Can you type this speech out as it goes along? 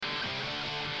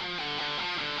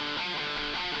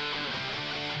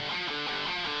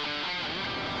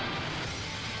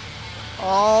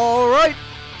All right,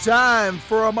 time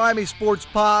for a Miami Sports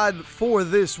Pod for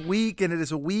this week, and it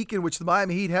is a week in which the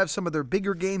Miami Heat have some of their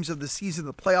bigger games of the season,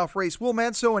 the playoff race. Will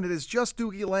Manso, and it is just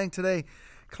Doogie Lang today.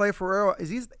 Clay Ferrero, is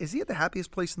he at the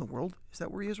happiest place in the world? Is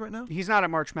that where he is right now? He's not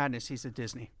at March Madness. He's at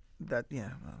Disney.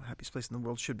 Happiest place in the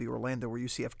world should be Orlando, where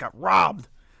UCF got robbed.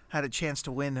 Had a chance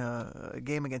to win a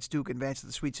game against Duke, advance to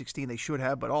the Sweet 16. They should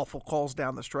have, but awful calls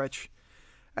down the stretch.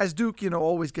 As Duke,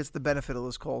 always gets the benefit of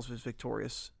those calls if it's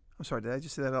victorious. I'm sorry, did I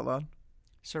just say that out loud?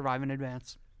 Survive in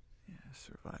advance. Yeah,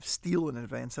 survive. Steal in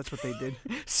advance. That's what they did.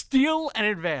 Steal in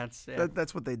advance. Yeah.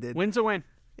 That's what they did. Win's a win.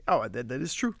 Oh, that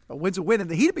is true. A win's a win. And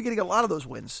the Heat have been getting a lot of those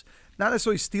wins. Not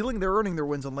necessarily stealing, they're earning their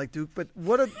wins, unlike Duke. But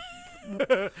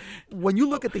when you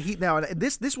look at the Heat now, and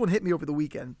this one hit me over the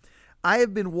weekend. I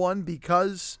have been one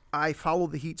because I follow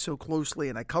the Heat so closely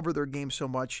and I cover their games so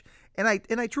much. And I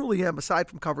truly am, aside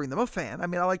from covering them, a fan. I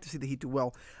mean, I like to see the Heat do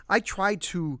well. I try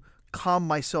to calm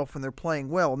myself when they're playing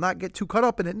well, not get too caught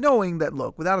up in it, knowing that,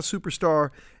 look, without a superstar,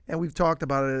 and we've talked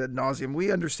about it ad nauseum,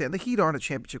 we understand the Heat aren't a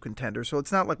championship contender, so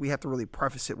it's not like we have to really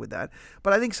preface it with that.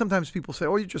 But I think sometimes people say,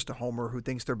 oh, you're just a homer who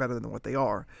thinks they're better than what they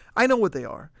are. I know what they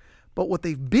are. But what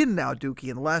they've been now, Dookie,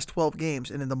 in the last 12 games,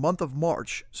 and in the month of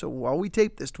March, so while we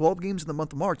tape this, 12 games in the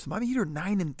month of March, the Miami Heat are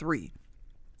 9-3.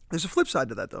 There's a flip side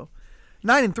to that, though.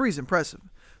 9-3 is impressive.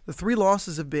 The 3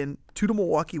 losses have been 2 to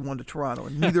Milwaukee, 1 to Toronto,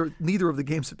 and neither of the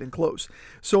games have been close.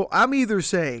 So I'm either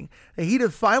saying the Heat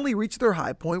have finally reached their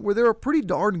high point where they're a pretty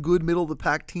darn good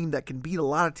middle-of-the-pack team that can beat a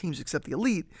lot of teams except the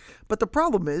elite. But the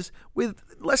problem is, with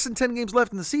less than 10 games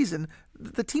left in the season,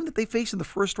 the team that they face in the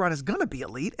first round is going to be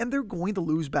elite, and they're going to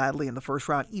lose badly in the first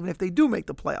round, even if they do make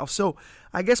the playoffs. So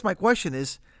I guess my question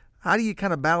is, how do you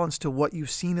kind of balance to what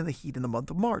you've seen in the Heat in the month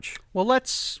of March? Well,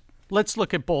 let's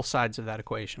look at both sides of that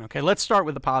equation, okay? Let's start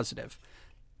with the positive.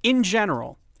 In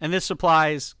general, and this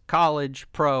applies college,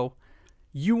 pro,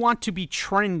 you want to be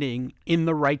trending in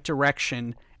the right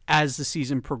direction as the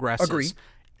season progresses. Agree.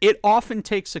 It often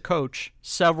takes a coach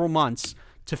several months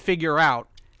to figure out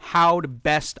how to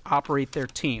best operate their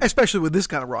team. Especially with this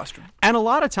kind of roster. And a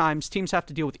lot of times, teams have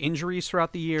to deal with injuries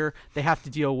throughout the year. They have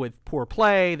to deal with poor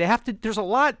play. There's a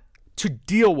lot to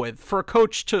deal with for a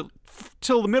coach till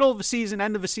the middle of the season,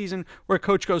 end of the season, where a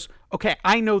coach goes, okay,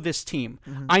 I know this team.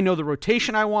 Mm-hmm. I know the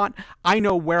rotation I want. I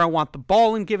know where I want the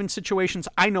ball in given situations.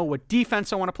 I know what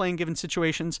defense I want to play in given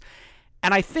situations.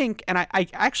 And I think, and I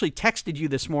actually texted you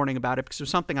this morning about it because it was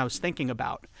something I was thinking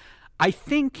about. I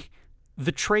think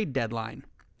the trade deadline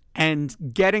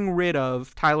and getting rid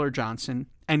of Tyler Johnson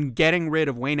and getting rid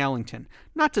of Wayne Ellington,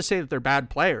 not to say that they're bad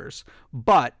players,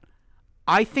 but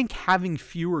I think having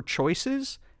fewer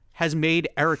choices has made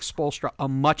Eric Spoelstra a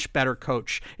much better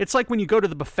coach. It's like when you go to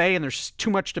the buffet and there's too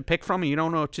much to pick from and you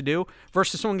don't know what to do,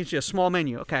 versus someone gives you a small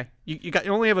menu. Okay, you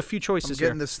only have a few choices. I'm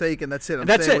getting the steak and that's it.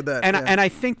 That's staying it. With that. And I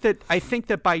think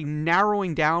that by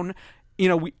narrowing down,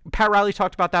 Pat Riley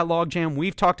talked about that log jam.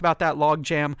 We've talked about that log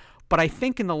jam. But I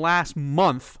think in the last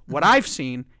month, what I've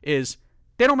seen is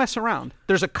they don't mess around.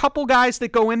 There's a couple guys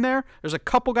that go in there. There's a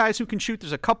couple guys who can shoot.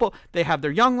 There's a couple. They have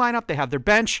their young lineup. They have their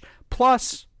bench.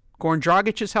 Plus, Goran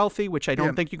Dragic is healthy, which I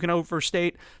don't think you can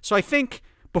overstate. So I think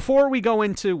before we go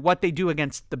into what they do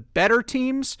against the better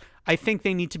teams, I think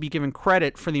they need to be given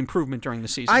credit for the improvement during the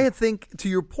season. I think, to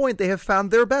your point, they have found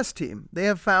their best team. They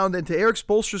have found, and to Eric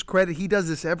Spoelstra's credit, he does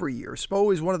this every year.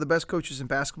 Spo is one of the best coaches in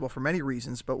basketball for many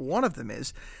reasons, but one of them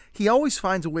is he always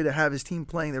finds a way to have his team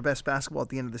playing their best basketball at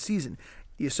the end of the season.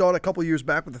 You saw it a couple of years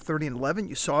back with the 30-11.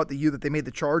 You saw it the year that they made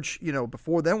the charge,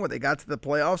 before then, where they got to the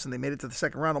playoffs and they made it to the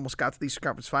second round, almost got to the Eastern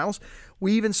Conference Finals.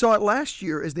 We even saw it last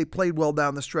year as they played well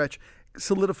down the stretch,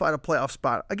 solidified a playoff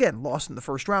spot. Again, lost in the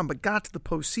first round, but got to the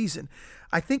postseason.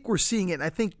 I think we're seeing it, and I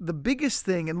think the biggest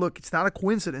thing, and look, it's not a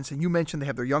coincidence, and you mentioned they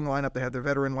have their young lineup, they have their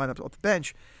veteran lineup off the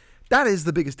bench. That is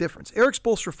the biggest difference. Eric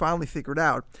Spoelstra finally figured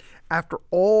out, after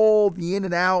all the in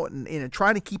and out and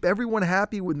trying to keep everyone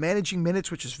happy with managing minutes,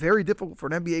 which is very difficult for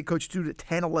an NBA coach to do to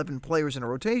 10, 11 players in a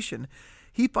rotation,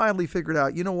 he finally figured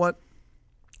out, you know what,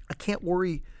 I can't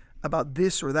worry about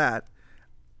this or that.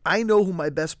 I know who my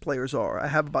best players are. I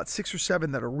have about 6 or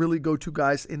 7 that are really go-to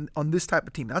guys on this type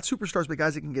of team. Not superstars, but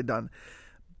guys that can get done.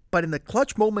 But in the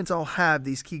clutch moments, I'll have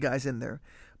these key guys in there.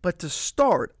 But to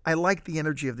start, I like the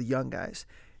energy of the young guys.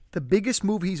 The biggest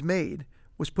move he's made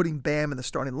was putting Bam in the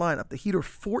starting lineup. The Heat are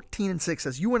 14-6.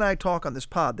 As you and I talk on this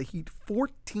pod, the Heat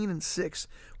 14-6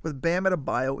 with Bam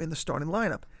Adebayo in the starting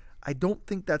lineup. I don't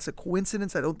think that's a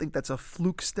coincidence. I don't think that's a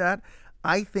fluke stat.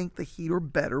 I think the Heat are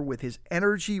better with his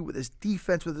energy, with his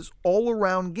defense, with his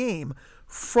all-around game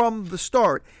from the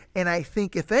start. And I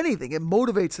think, if anything, it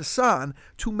motivates Hassan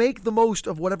to make the most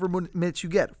of whatever minutes you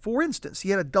get. For instance, he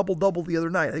had a double-double the other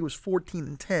night. I think it was 14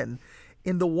 and 10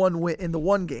 in the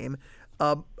one game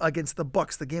against the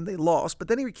Bucks, the game they lost. But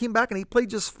then he came back and he played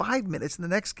just 5 minutes in the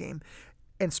next game.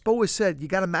 And Spo has said you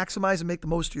got to maximize and make the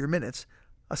most of your minutes.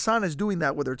 Hassan is doing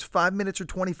that, whether it's 5 minutes or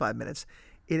 25 minutes.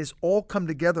 It has all come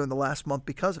together in the last month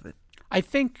because of it. I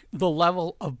think the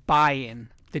level of buy-in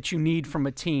that you need from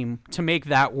a team to make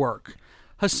that work.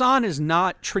 Hassan is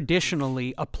not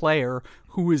traditionally a player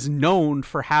who is known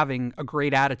for having a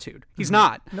great attitude. He's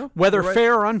not, whether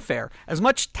fair or unfair. As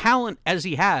much talent as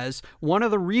he has, one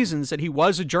of the reasons that he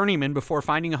was a journeyman before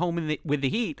finding a home with the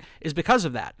Heat is because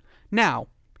of that. Now,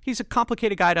 he's a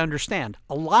complicated guy to understand.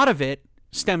 A lot of it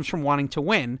stems from wanting to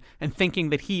win and thinking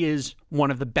that he is one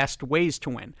of the best ways to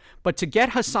win. But to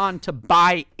get Hassan to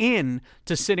buy in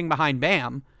to sitting behind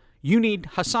Bam, you need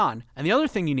Hassan. And the other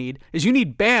thing you need is you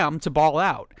need Bam to ball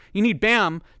out. You need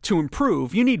Bam to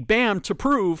improve. You need Bam to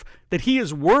prove that he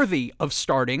is worthy of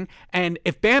starting. And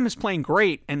if Bam is playing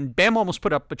great, and Bam almost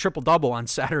put up a triple-double on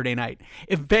Saturday night,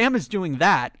 if Bam is doing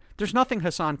that, there's nothing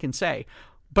Hassan can say.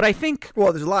 But I think...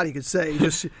 Well, there's a lot he could say.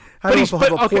 Just,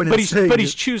 but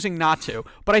he's choosing not to.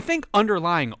 But I think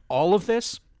underlying all of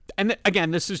this, and again,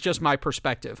 this is just my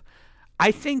perspective,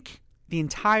 I think the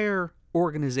entire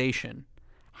organization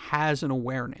has an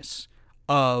awareness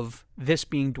of this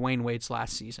being Dwayne Wade's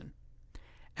last season.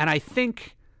 And I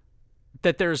think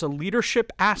that there's a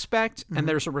leadership aspect and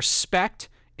there's a respect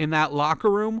in that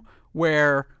locker room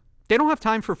where they don't have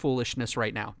time for foolishness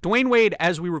right now. Dwayne Wade,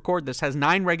 as we record this, has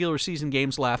 9 regular season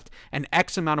games left and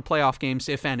X amount of playoff games,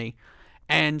 if any.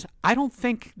 And I don't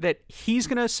think that he's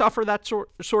going to suffer that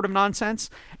sort of nonsense.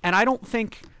 And I don't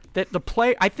think that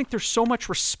I think there's so much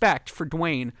respect for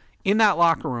Dwayne in that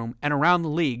locker room and around the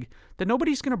league that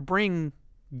nobody's going to bring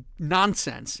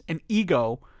nonsense and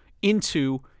ego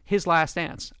into his last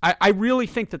dance. I really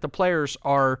think that the players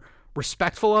are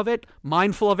respectful of it,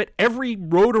 mindful of it. Every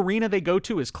road arena they go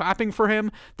to is clapping for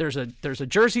him. There's a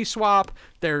jersey swap.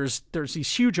 There's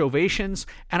these huge ovations.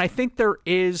 And I think there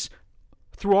is,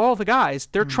 through all the guys,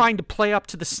 they're trying to play up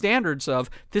to the standards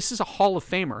of this is a Hall of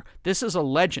Famer. This is a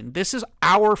legend. This is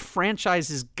our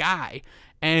franchise's guy.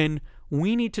 And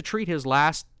we need to treat his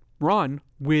last run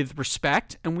with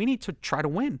respect, and we need to try to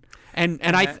win. And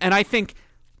I think,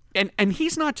 and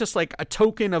he's not just like a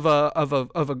token of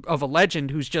a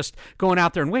legend who's just going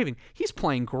out there and waving. He's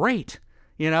playing great.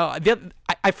 You know,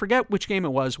 I forget which game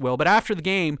it was, Will, but after the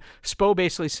game, Spo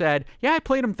basically said, "Yeah, I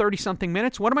played him 30-something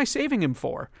minutes. What am I saving him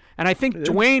for?" And I think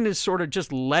Dwayne is sort of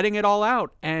just letting it all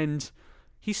out, and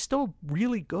he's still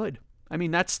really good. I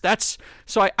mean, that's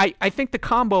so I think the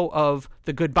combo of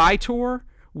the goodbye tour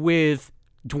with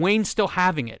Dwayne still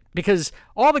having it, because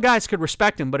all the guys could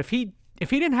respect him, but if he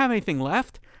didn't have anything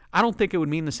left, I don't think it would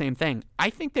mean the same thing. I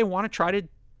think they want to try to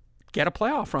get a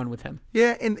playoff run with him.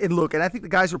 Yeah, and look, and I think the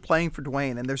guys are playing for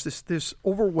Dwayne, and there's this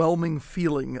overwhelming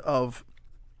feeling of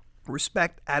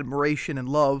respect, admiration, and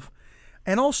love,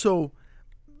 and also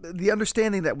the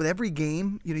understanding that with every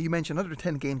game, you know, you mentioned under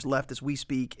 10 games left as we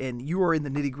speak, and you are in the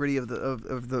nitty-gritty of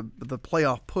the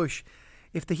playoff push.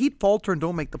 If the Heat falter and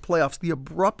don't make the playoffs, the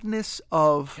abruptness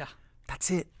of that's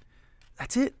it.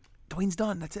 Dwayne's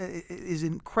done. That's his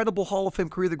incredible Hall of Fame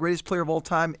career, the greatest player of all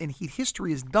time, and Heat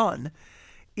history is done.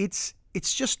 It's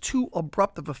just too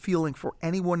abrupt of a feeling for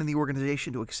anyone in the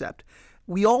organization to accept.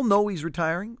 We all know he's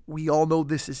retiring. We all know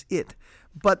this is it.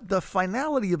 But the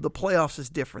finality of the playoffs is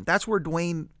different. That's where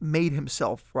Dwayne made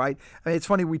himself, right? I mean, it's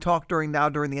funny, we talk during the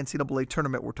NCAA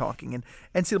tournament we're talking. And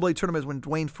NCAA tournament is when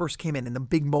Dwayne first came in the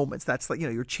big moments. That's like, you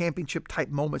know, your championship-type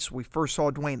moments. We first saw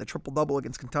Dwayne, the triple-double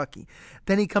against Kentucky.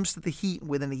 Then he comes to the Heat.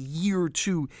 Within a year or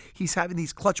two, he's having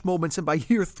these clutch moments. And by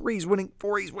year 3, he's winning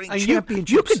 4. He's winning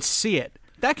championships. You could see it.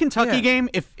 That Kentucky game,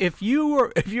 if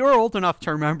you're old enough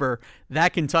to remember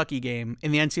that Kentucky game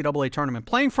in the NCAA tournament,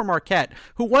 playing for Marquette,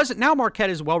 who wasn't, now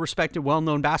Marquette is a well-respected,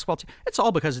 well-known basketball team. It's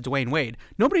all because of Dwayne Wade.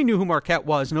 Nobody knew who Marquette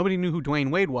was. Nobody knew who Dwayne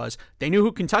Wade was. They knew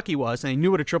who Kentucky was, and they knew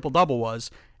what a triple-double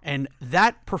was. And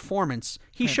that performance,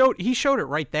 he showed it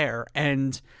right there.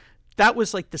 And that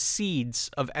was like the seeds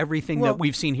of everything that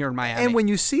we've seen here in Miami. And when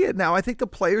you see it now, I think the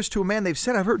players, to a man, they've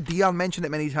said, I've heard Dion mention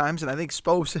it many times, and I think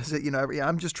Spo says it, you know,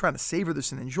 I'm just trying to savor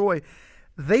this and enjoy.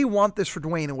 They want this for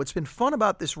Dwayne. And what's been fun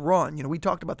about this run, you know, we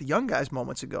talked about the young guys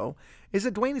moments ago, is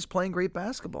that Dwayne is playing great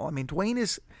basketball. I mean, Dwayne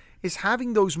is is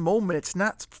having those moments,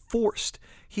 not forced.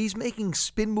 He's making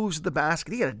spin moves at the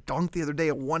basket. He had a dunk the other day,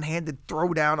 a one-handed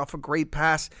throw down off a great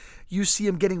pass. You see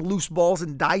him getting loose balls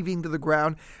and diving to the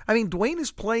ground. I mean, Dwayne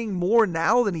is playing more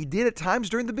now than he did at times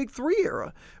during the Big Three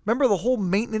era. Remember the whole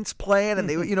maintenance plan? And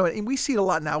they, and we see it a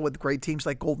lot now with great teams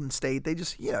like Golden State. They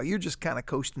just, you're just kind of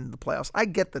coasting to the playoffs. I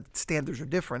get that standards are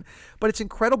different, but it's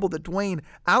incredible that Dwayne,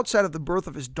 outside of the birth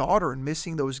of his daughter and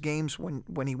missing those games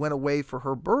when he went away for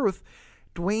her birth,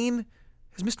 Dwayne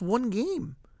has missed one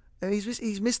game. And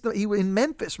he's missed in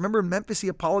Memphis. Remember in Memphis he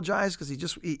apologized because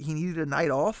he needed a night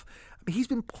off. I mean, he's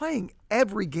been playing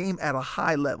every game at a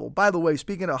high level. By the way,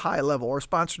 speaking of high level, our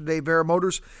sponsor today, Vera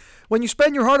Motors. When you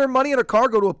spend your hard-earned money on a car,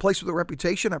 go to a place with a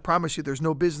reputation. I promise you there's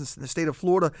no business in the state of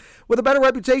Florida with a better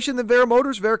reputation than Vera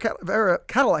Motors. Vera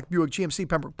Cadillac Buick GMC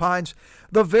Pembroke Pines.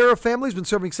 The Vera family's been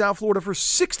serving South Florida for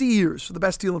 60 years. For the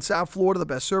best deal in South Florida, the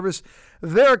best service,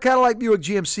 Vera Cadillac Buick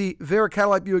GMC. Vera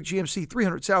Cadillac Buick GMC,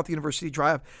 300 South University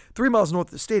Drive, 3 miles north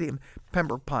of the stadium,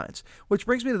 Pembroke Pines. Which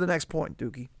brings me to the next point,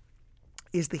 Dookie.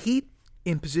 Is the Heat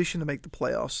in position to make the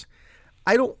playoffs?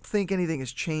 I don't think anything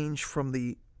has changed from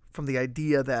the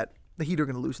idea that the Heat are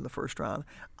going to lose in the first round.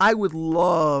 I would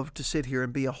love to sit here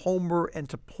and be a homer and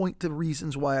to point to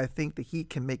reasons why I think the Heat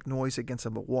can make noise against a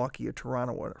Milwaukee or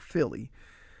Toronto or Philly.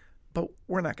 But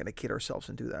we're not going to kid ourselves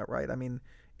and do that, right? I mean,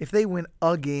 if they win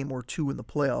a game or two in the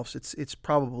playoffs, it's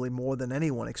probably more than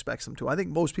anyone expects them to. I think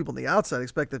most people on the outside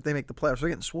expect that if they make the playoffs, they're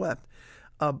getting swept.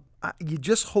 You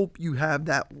just hope you have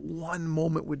that one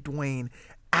moment with Dwayne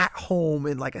at home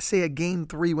in, like I say, a game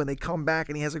 3 when they come back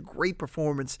and he has a great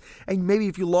performance. And maybe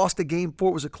if you lost a game 4,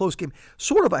 it was a close game.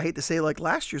 Sort of, I hate to say, like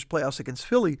last year's playoffs against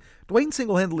Philly, Dwayne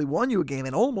single-handedly won you a game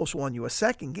and almost won you a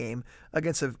second game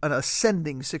against an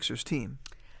ascending Sixers team.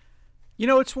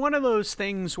 It's one of those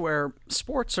things where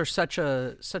sports are such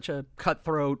a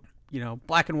cutthroat,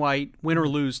 black and white, win or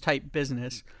lose type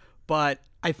business. But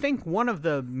I think one of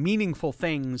the meaningful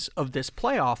things of this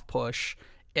playoff push,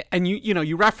 and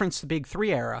you referenced the Big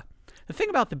Three era. The thing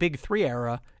about the Big Three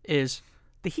era is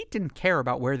the Heat didn't care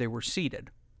about where they were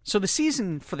seated. So the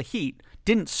season for the Heat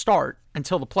didn't start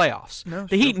until the playoffs. No,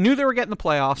 the Heat knew they were getting the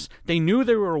playoffs. They knew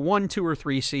they were a 1, 2, or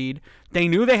 3 seed. They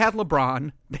knew they had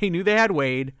LeBron. They knew they had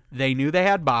Wade. They knew they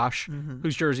had Bosh,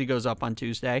 whose jersey goes up on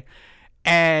Tuesday.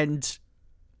 And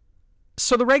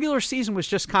so the regular season was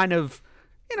just kind of,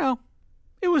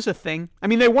 it was a thing. I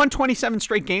mean, they won 27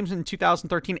 straight games in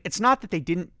 2013. It's not that they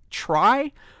didn't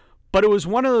try, but it was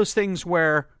one of those things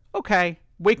where, okay,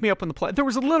 wake me up when the play. There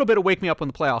was a little bit of wake me up when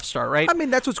the playoffs start, right? I mean,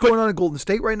 that's what's going on in Golden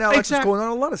State right now. That's what's going on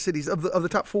in a lot of cities of the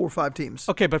top 4 or 5 teams.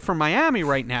 Okay, but for Miami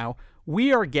right now,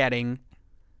 we are getting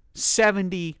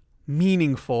 70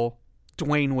 meaningful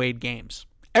Dwayne Wade games.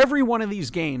 Every one of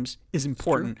these games is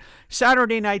important.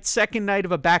 Saturday night, second night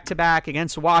of a back-to-back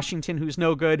against Washington, who's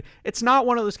no good. It's not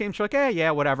one of those games you're like,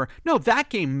 yeah, whatever. No, that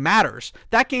game matters.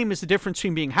 That game is the difference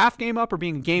between being half game up or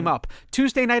being a game up.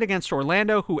 Tuesday night against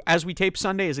Orlando, who, as we tape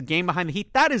Sunday, is a game behind the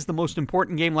Heat. That is the most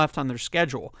important game left on their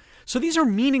schedule. So these are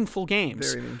meaningful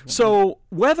games. Very meaningful. So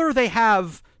whether they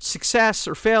have success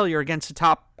or failure against the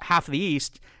top half of the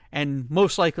East, and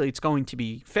most likely it's going to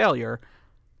be failure,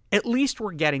 at least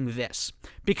we're getting this,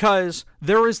 because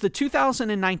there is the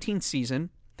 2019 season,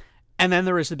 and then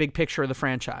there is the big picture of the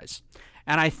franchise.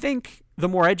 And I think the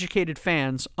more educated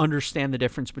fans understand the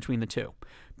difference between the two,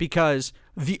 because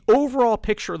the overall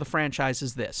picture of the franchise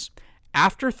is this.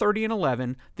 After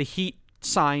 30-11, the Heat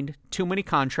signed too many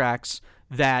contracts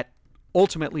that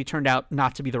ultimately turned out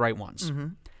not to be the right ones.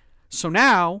 So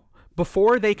now,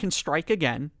 before they can strike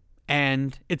again,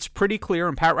 and it's pretty clear,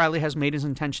 and Pat Riley has made his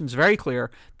intentions very clear,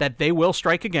 that they will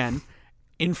strike again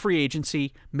in free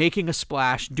agency, making a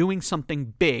splash, doing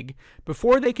something big.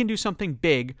 Before they can do something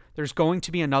big, there's going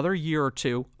to be another year or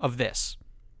two of this,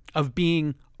 of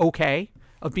being okay,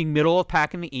 of being middle of the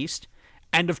pack in the East,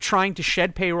 and of trying to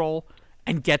shed payroll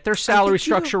and get their salary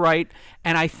structure right.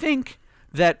 And I think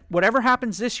that whatever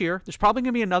happens this year, there's probably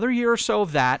going to be another year or so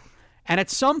of that. And at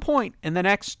some point in the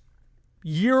next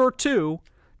year or two,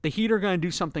 the Heat are going to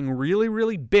do something really,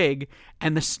 really big,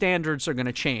 and the standards are going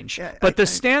to change. But the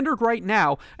standard right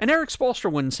now, and Eric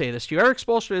Spoelstra wouldn't say this to you. Eric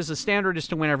Spoelstra is the standard is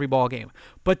to win every ball game.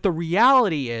 But the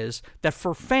reality is that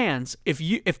for fans, if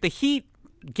the Heat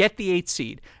get the 8th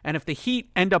seed, and if the Heat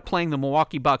end up playing the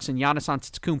Milwaukee Bucks and Giannis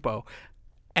Antetokounmpo,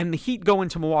 and the Heat go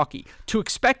into Milwaukee, to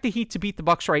expect the Heat to beat the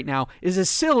Bucks right now is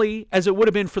as silly as it would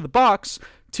have been for the Bucks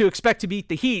to expect to beat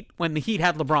the Heat when the Heat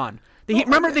had LeBron. The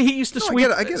Heat used to sweep.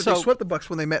 I get it. They swept the Bucks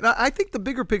when they met. Now, I think the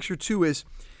bigger picture, too, is,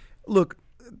 look,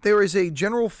 there is a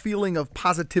general feeling of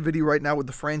positivity right now with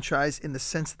the franchise in the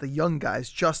sense that the young guys,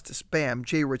 Justice, Bam,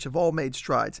 J. Rich, have all made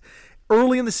strides.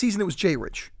 Early in the season, it was J.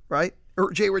 Rich, right? Or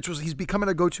Jay Rich he's becoming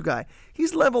a go-to guy.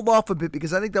 He's leveled off a bit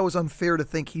because I think that was unfair to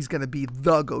think he's going to be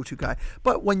the go-to guy.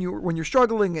 But when you're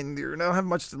struggling and you're not having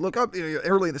much to look up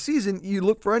early in the season, you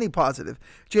look for any positive.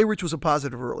 Jay Rich was a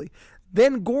positive early.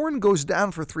 Then Goran goes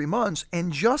down for 3 months,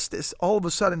 and Justice all of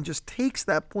a sudden just takes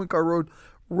that point guard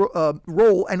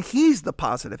role, and he's the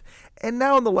positive. And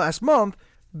now in the last month,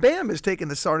 Bam has taken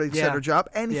the starting center job,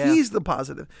 and he's the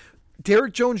positive.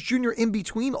 Derrick Jones Jr. in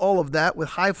between all of that with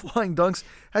high-flying dunks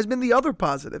has been the other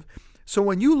positive. So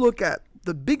when you look at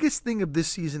the biggest thing of this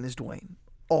season is Dwayne,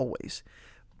 always.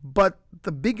 But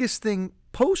the biggest thing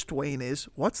post-Dwayne is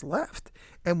what's left.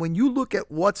 And when you look at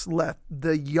what's left,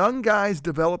 the young guys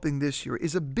developing this year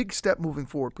is a big step moving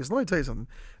forward. Because let me tell you something,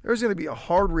 there's going to be a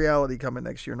hard reality coming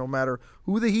next year, no matter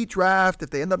who the Heat draft, if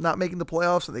they end up not making the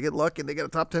playoffs and they get lucky and they get a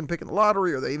top 10 pick in the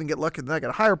lottery, or they even get lucky and they get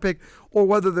a higher pick, or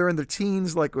whether they're in their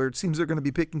teens, or it seems they're going to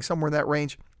be picking somewhere in that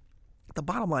range. The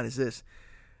bottom line is this.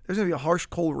 There's going to be a harsh,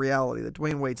 cold reality that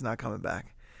Dwayne Wade's not coming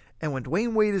back. And when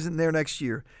Dwayne Wade isn't there next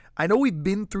year, I know we've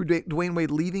been through Dwayne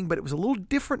Wade leaving, but it was a little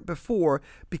different before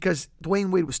because Dwayne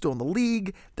Wade was still in the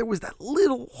league. There was that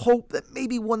little hope that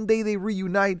maybe one day they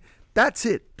reunite. That's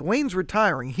it. Dwayne's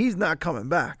retiring. He's not coming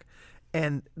back.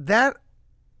 And that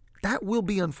will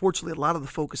be, unfortunately, a lot of the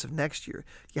focus of next year.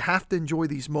 You have to enjoy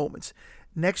these moments.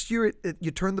 Next year,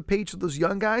 you turn the page to those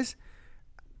young guys.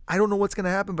 I don't know what's going to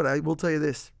happen, but I will tell you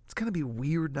this. It's going to be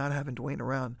weird not having Dwayne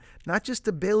around. Not just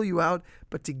to bail you out,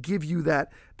 but to give you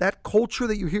that culture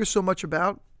that you hear so much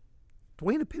about.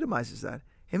 Dwayne epitomizes that.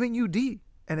 Him and UD.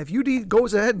 And if UD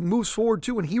goes ahead and moves forward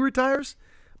too and he retires,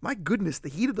 my goodness, the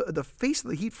Heat of the face of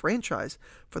the Heat franchise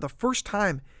for the first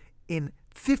time in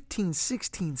 15,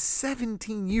 16,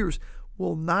 17 years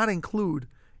will not include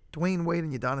Dwayne Wade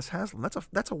and Udonis Haslem.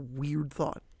 That's a weird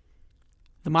thought.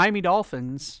 The Miami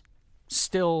Dolphins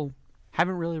still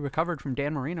haven't really recovered from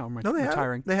Dan Marino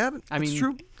retiring. They haven't. It's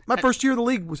true. My first year of the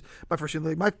league was my first year in the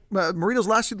league. Marino's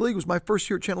last year of the league was my first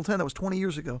year at Channel 10. That was 20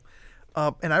 years ago.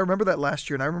 And I remember that last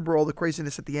year. And I remember all the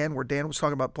craziness at the end where Dan was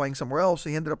talking about playing somewhere else.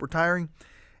 He ended up retiring.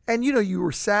 And, you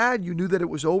were sad. You knew that it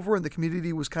was over and the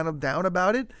community was kind of down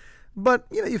about it. But,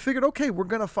 you figured, okay, we're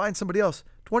going to find somebody else.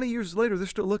 20 years later, they're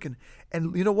still looking.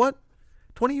 And you know what?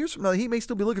 20 years from now, he may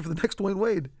still be looking for the next Dwayne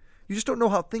Wade. You just don't know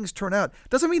how things turn out.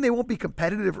 Doesn't mean they won't be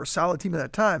competitive or a solid team at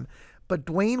that time, but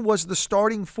Dwayne was the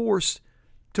starting force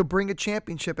to bring a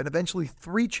championship and eventually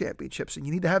 3 championships, and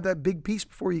you need to have that big piece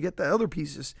before you get the other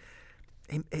pieces.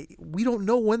 And we don't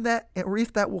know when that or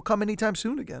if that will come anytime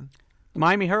soon again. The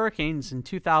Miami Hurricanes in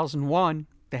 2001,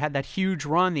 they had that huge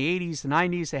run, the 80s, the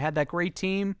 90s, they had that great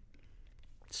team.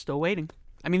 Still waiting.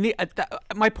 I mean,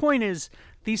 my point is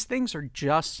these things are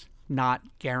just not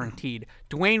guaranteed.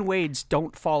 Dwayne Wade's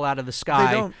don't fall out of the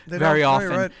sky very often.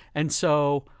 Right. And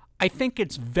so I think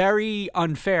it's very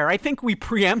unfair. I think we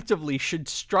preemptively should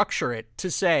structure it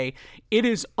to say it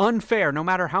is unfair, no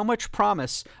matter how much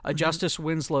promise a Justice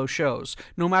Winslow shows,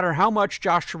 no matter how much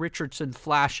Josh Richardson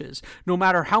flashes, no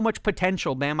matter how much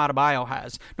potential Bam Adebayo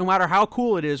has, no matter how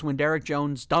cool it is when Derrick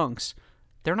Jones dunks.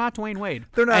 They're not Dwayne Wade.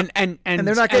 They're not, and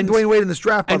they're not getting Dwayne Wade in this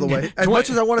draft, by the way. As much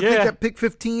as I want to pick that pick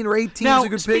 15 or 18 is a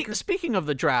good pick. Speaking of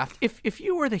the draft, if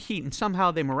you were the Heat and somehow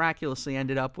they miraculously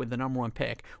ended up with the number 1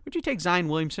 pick, would you take Zion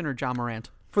Williamson or John Morant?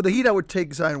 For the Heat, I would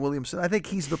take Zion Williamson. I think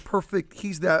he's the perfect.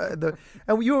 He's the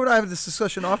and you and I have this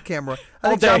discussion off camera.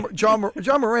 I think John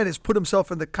Morant has put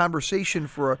himself in the conversation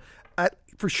for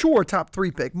sure a top 3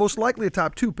 pick, most likely a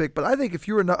top 2 pick. But I think if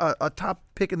you're a top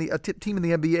pick in the team in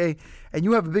the NBA and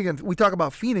you have a big, we talk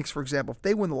about Phoenix, for example, if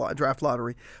they win the draft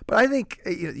lottery. But I think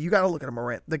you got to look at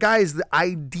Morant. The guy is the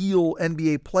ideal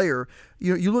NBA player.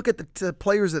 You look at the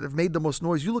players that have made the most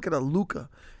noise. You look at a Luka.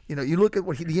 You look at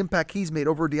the impact he's made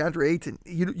over DeAndre Ayton.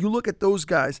 You look at those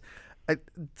guys.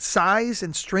 Size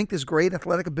and strength is great,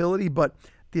 athletic ability, but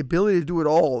the ability to do it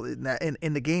all in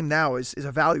the game now is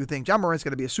a value thing. John Morant's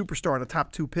going to be a superstar and a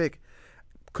top 2 pick.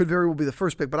 Could very well be the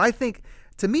first pick. But I think,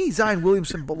 to me, Zion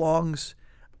Williamson belongs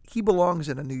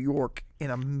in a New York, in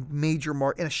a major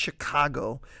market, in a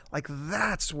Chicago. Like,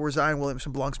 that's where Zion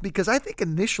Williamson belongs. Because I think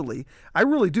initially, I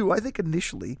really do,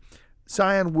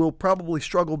 Zion will probably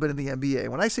struggle a bit in the NBA.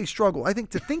 When I say struggle, I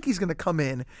think he's going to come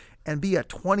in and be a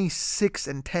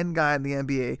 26-10 guy in the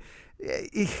NBA.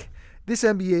 This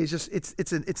NBA is just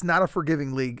it's not a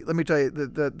forgiving league. Let me tell you,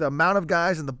 the amount of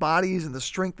guys and the bodies and the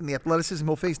strength and the athleticism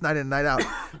he'll face night in and night out.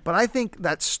 But I think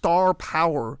that star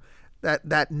power,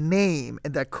 that name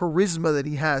and that charisma that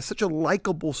he has, such a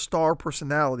likable star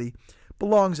personality,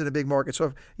 belongs in a big market.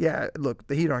 So, look,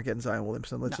 the Heat aren't getting Zion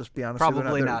Williamson. Let's just be honest.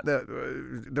 Probably not. They're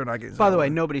not getting Zion. By the way,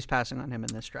 nobody's passing on him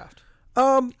in this draft.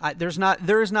 There is not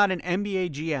an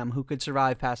NBA GM who could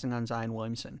survive passing on Zion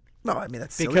Williamson. No, I mean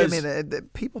that's because silly. I mean,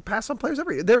 people pass on players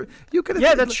every year. There, you could.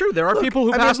 Yeah, that's true. There are people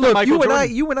who pass on Michael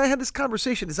Jordan. You and I had this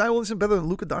conversation. Is Zion Williamson better than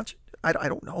Luka Doncic? I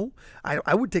don't know.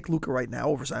 I would take Luka right now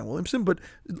over Zion Williamson, but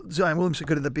Zion Williamson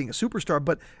could end up being a superstar.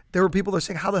 But there were people that are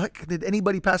saying, how the heck did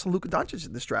anybody pass on Luka Doncic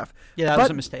in this draft? Yeah, that was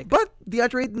a mistake. But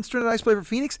DeAndre Ayton's turned a nice player for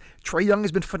Phoenix. Trae Young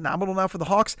has been phenomenal now for the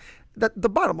Hawks. The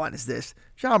bottom line is this: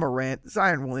 Ja Morant,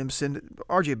 Zion Williamson,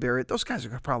 RJ Barrett, those guys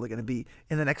are probably going to be,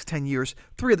 in the next 10 years,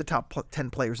 3 of the top 10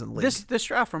 players in the league. This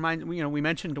draft reminds me, we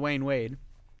mentioned Dwayne Wade,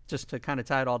 just to kind of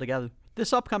tie it all together.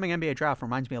 This upcoming NBA draft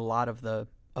reminds me a lot of the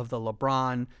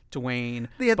LeBron, Dwayne,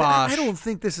 Bosh. I don't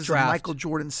think this is draft. a Michael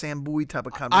Jordan, Sam Bowie type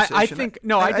of conversation.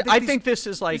 I think this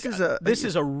is like this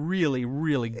is a really,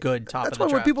 really good top That's of the why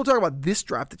draft. when people talk about this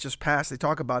draft that just passed, they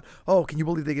talk about, oh, can you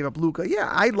believe they gave up Luka? Yeah,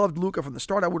 I loved Luka from the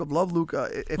start. I would have loved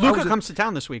Luka. Luka comes to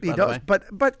town this week, by the way.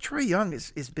 But Trae Young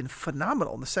has been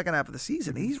phenomenal in the second half of the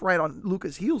season. He's right on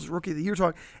Luka's heels, Rookie of the Year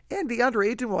talk. And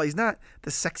DeAndre Ayton, while he's not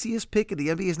the sexiest pick in the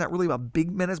NBA, is not really about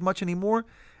big men as much anymore.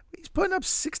 He's putting up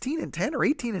 16 and 10 or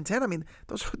 18 and 10. I mean,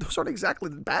 those aren't exactly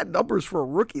bad numbers for a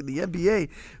rookie in the NBA.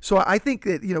 So I think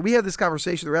that, we have this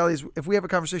conversation. The reality is, if we have a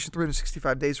conversation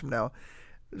 365 days from now,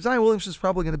 Zion Williamson is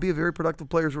probably going to be a very productive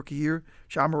player as rookie year.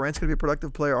 Ja Morant's going to be a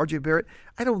productive player. RJ Barrett.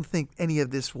 I don't think any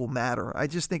of this will matter. I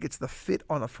just think it's the fit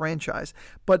on a franchise.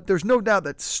 But there's no doubt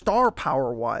that star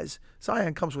power-wise,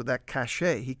 Zion comes with that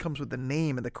cachet. He comes with the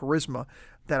name and the charisma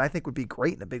that I think would be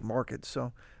great in a big market.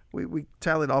 So we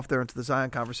tallied off there into the Zion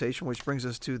conversation, which brings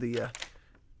us to the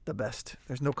best.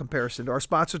 There's no comparison to our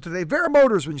sponsor today, Vera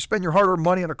Motors. When you spend your hard-earned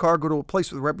money on a car, go to a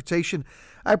place with a reputation.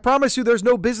 I promise you there's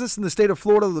no business in the state of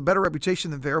Florida with a better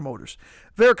reputation than Vera Motors.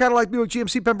 Vera Cadillac Buick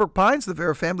GMC Pembroke Pines. The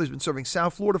Vera family has been serving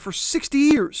South Florida for 60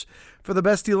 years. For the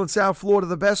best deal in South Florida,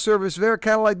 the best service, Vera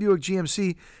Cadillac Buick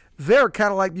GMC. Vera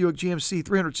Cadillac Buick GMC,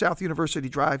 300 South University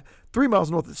Drive, 3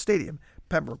 miles north of the stadium,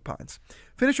 Pembroke Pines.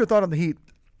 Finish your thought on the Heat.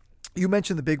 You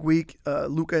mentioned the big week,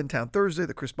 Luka in town Thursday,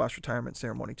 the Chris Bosh retirement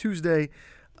ceremony Tuesday,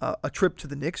 a trip to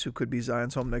the Knicks, who could be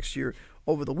Zion's home next year,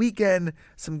 over the weekend,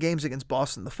 some games against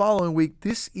Boston the following week.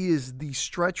 This is the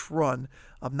stretch run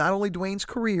of not only Dwayne's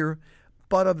career,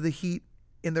 but of the Heat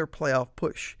in their playoff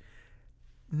push.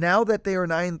 Now that they are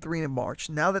 9-3 in March,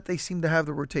 now that they seem to have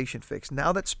the rotation fixed,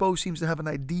 now that Spo seems to have an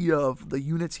idea of the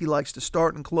units he likes to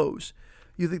start and close,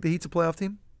 you think the Heat's a playoff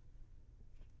team?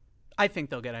 I think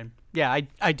they'll get in. Yeah,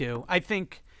 I do. I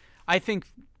think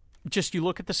just you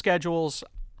look at the schedules,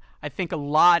 I think a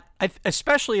lot,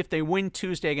 especially if they win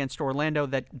Tuesday against Orlando,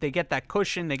 that they get that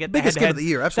cushion, they get the biggest game of the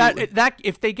year, absolutely. That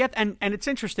if they get, and it's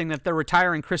interesting that they're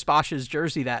retiring Chris Bosh's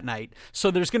jersey that night,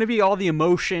 so there's going to be all the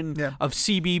emotion of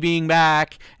CB being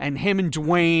back and him and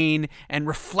Dwayne and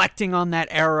reflecting on that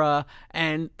era,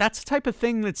 and that's the type of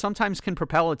thing that sometimes can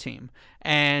propel a team.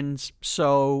 And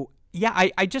so, yeah,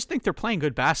 I just think they're playing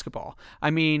good basketball. I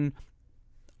mean,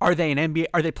 are they an NBA?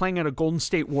 Are they playing at a Golden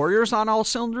State Warriors on all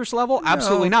cylinders level? No.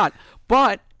 Absolutely not.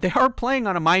 But they are playing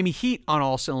on a Miami Heat on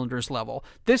all cylinders level.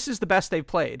 This is the best they've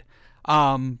played.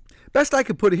 Best I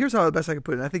could put it. Here's how the best I could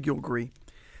put it. And I think you'll agree.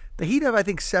 The Heat have, I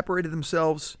think, separated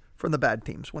themselves from the bad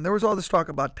teams. When there was all this talk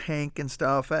about tank and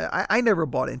stuff, I never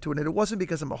bought into it. And it wasn't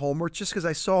because I'm a homer. It's just because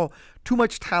I saw too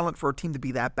much talent for a team to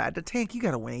be that bad. To tank, you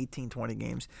got to win 18, 20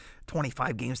 games,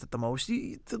 25 games at the most.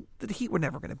 The Heat were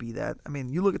never going to be that. I mean,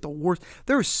 you look at the worst.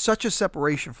 There is such a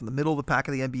separation from the middle of the pack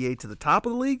of the NBA to the top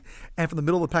of the league, and from the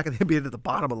middle of the pack of the NBA to the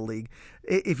bottom of the league.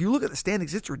 If you look at the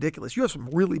standings, it's ridiculous. You have some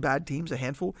really bad teams, a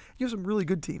handful. You have some really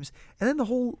good teams. And then the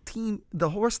whole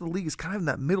rest of the league is kind of in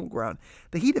that middle ground.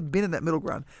 The Heat have been in that middle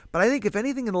ground. But I think if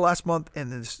anything in the last month,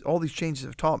 and all these changes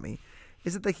have taught me,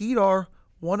 is that the Heat are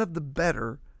one of the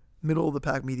better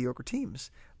middle-of-the-pack mediocre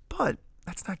teams. But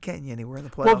that's not getting you anywhere in the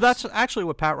playoffs. Well, that's actually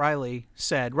what Pat Riley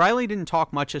said. Riley didn't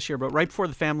talk much this year, but right before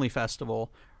the Family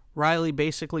Festival, Riley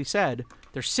basically said,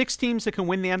 there's 6 teams that can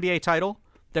win the NBA title.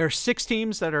 There are 6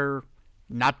 teams that are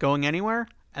not going anywhere,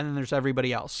 and then there's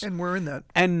everybody else. And we're in that.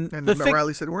 And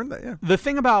Riley said we're in that, yeah. The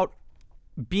thing about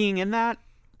being in that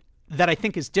I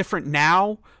think is different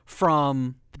now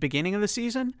from the beginning of the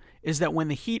season is that when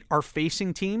the Heat are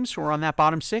facing teams who are on that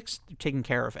bottom 6, they're taking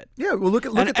care of it. Yeah, well, look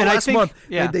at the last month.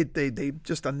 Yeah. They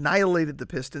just annihilated the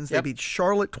Pistons. Yep. They beat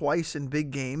Charlotte twice in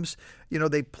big games.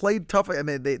 They played tough. I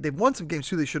mean, they've won some games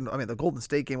too. They shouldn't. I mean, the Golden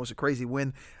State game was a crazy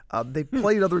win. They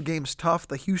played other games tough.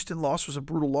 The Houston loss was a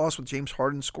brutal loss with James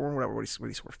Harden scoring whatever he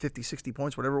scored 50, 60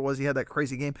 points, whatever it was. He had that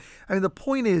crazy game. I mean, the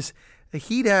point is the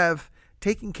Heat have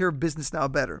taken care of business now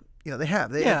better. They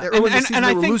have. Early in the season,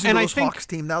 they were losing to those Hawks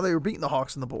team. Now they were beating the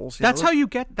Hawks and the Bulls. That's how you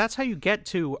get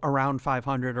to around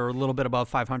 500 or a little bit above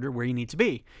 500 where you need to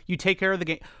be. You take care of the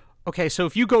game. okay, so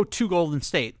if you go to Golden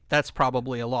State, that's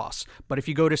probably a loss. But if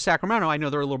you go to Sacramento, I know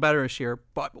they're a little better this year,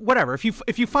 but whatever. If you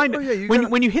find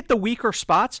when you hit the weaker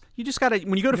spots, you just gotta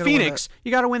when you go to Phoenix,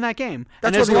 you gotta win that game.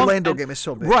 That's why the Orlando game is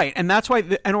so big, right? And that's why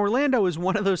and Orlando is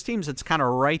one of those teams that's kind of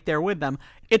right there with them.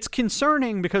 It's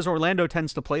concerning because Orlando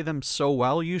tends to play them so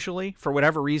well usually for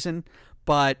whatever reason,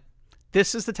 but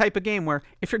this is the type of game where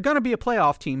if you're going to be a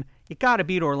playoff team, you got to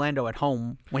beat Orlando at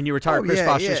home when you retire Chris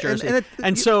Bosh's jersey.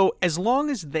 And so as long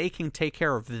as they can take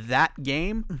care of that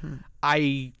game,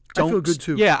 I feel good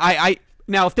too. Yeah, I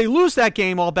now if they lose that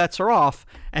game, all bets are off,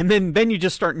 and then you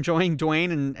just start enjoying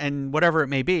Dwayne and whatever it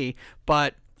may be.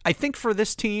 But I think for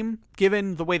this team,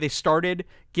 given the way they started,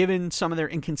 given some of their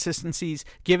inconsistencies,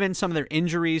 given some of their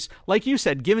injuries, like you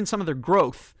said, given some of their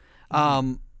growth,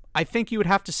 I think you would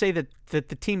have to say that the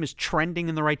team is trending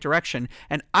in the right direction.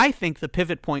 And I think the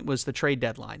pivot point was the trade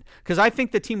deadline. Because I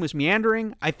think the team was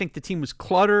meandering. I think the team was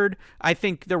cluttered. I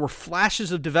think there were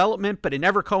flashes of development, but it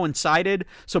never coincided.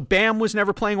 So Bam was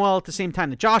never playing well at the same time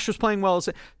that Josh was playing well.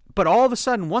 But all of a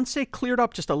sudden, once they cleared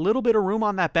up just a little bit of room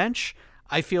on that bench,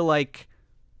 I feel like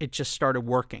it just started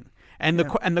working. And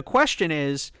the question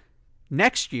is,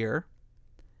 next year,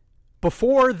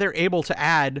 before they're able to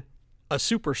add a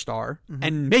superstar,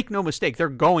 and make no mistake, they're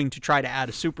going to try to add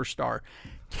a superstar,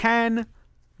 can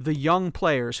the young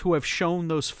players who have shown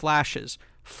those flashes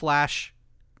flash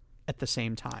at the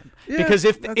same time? Because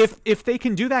if they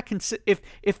can do that,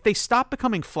 if they stop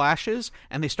becoming flashes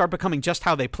and they start becoming just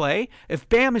how they play, if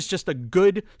Bam is just a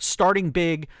good starting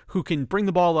big who can bring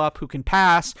the ball up, who can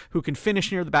pass, who can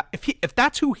finish near the back, if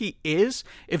that's who he is,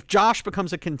 if Josh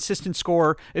becomes a consistent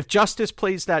scorer, if Justice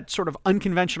plays that sort of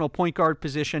unconventional point guard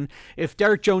position, if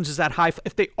Derek Jones is that high,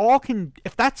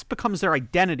 if that becomes their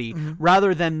identity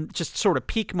rather than just sort of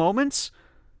peak moments,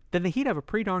 then the Heat have a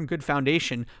pretty darn good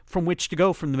foundation from which to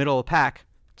go from the middle of the pack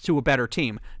to a better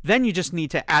team. Then you just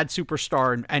need to add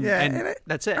superstar and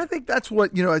that's it. I think that's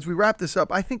what, as we wrap this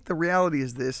up, I think the reality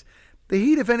is this. The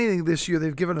Heat, if anything, this year,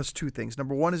 they've given us two things.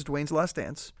 Number one is Dwayne's last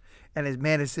dance, and has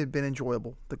been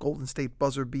enjoyable. The Golden State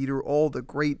buzzer beater, all the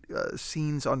great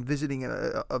scenes on visiting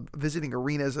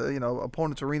arenas,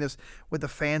 opponents' arenas with the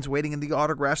fans waiting in the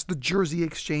autographs, the jersey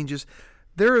exchanges.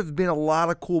 There have been a lot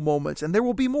of cool moments, and there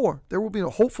will be more. There will be,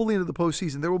 hopefully into the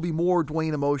postseason, there will be more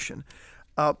Dwayne emotion.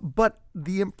 But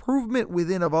the improvement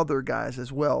within of other guys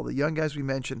as well, the young guys we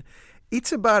mentioned,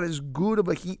 it's about as good of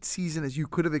a Heat season as you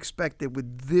could have expected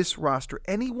with this roster.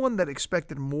 Anyone that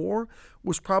expected more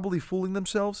was probably fooling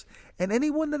themselves, and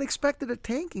anyone that expected a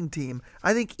tanking team,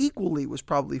 I think equally was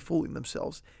probably fooling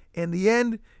themselves. In the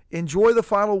end, enjoy the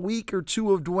final week or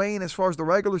two of Dwayne as far as the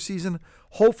regular season.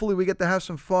 Hopefully we get to have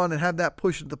some fun and have that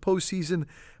push into the postseason.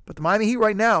 But the Miami Heat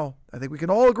right now, I think we can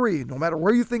all agree, no matter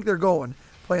where you think they're going,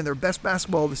 playing their best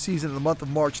basketball of the season in the month of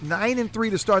March, 9-3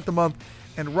 to start the month,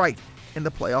 and right in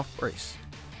the playoff race.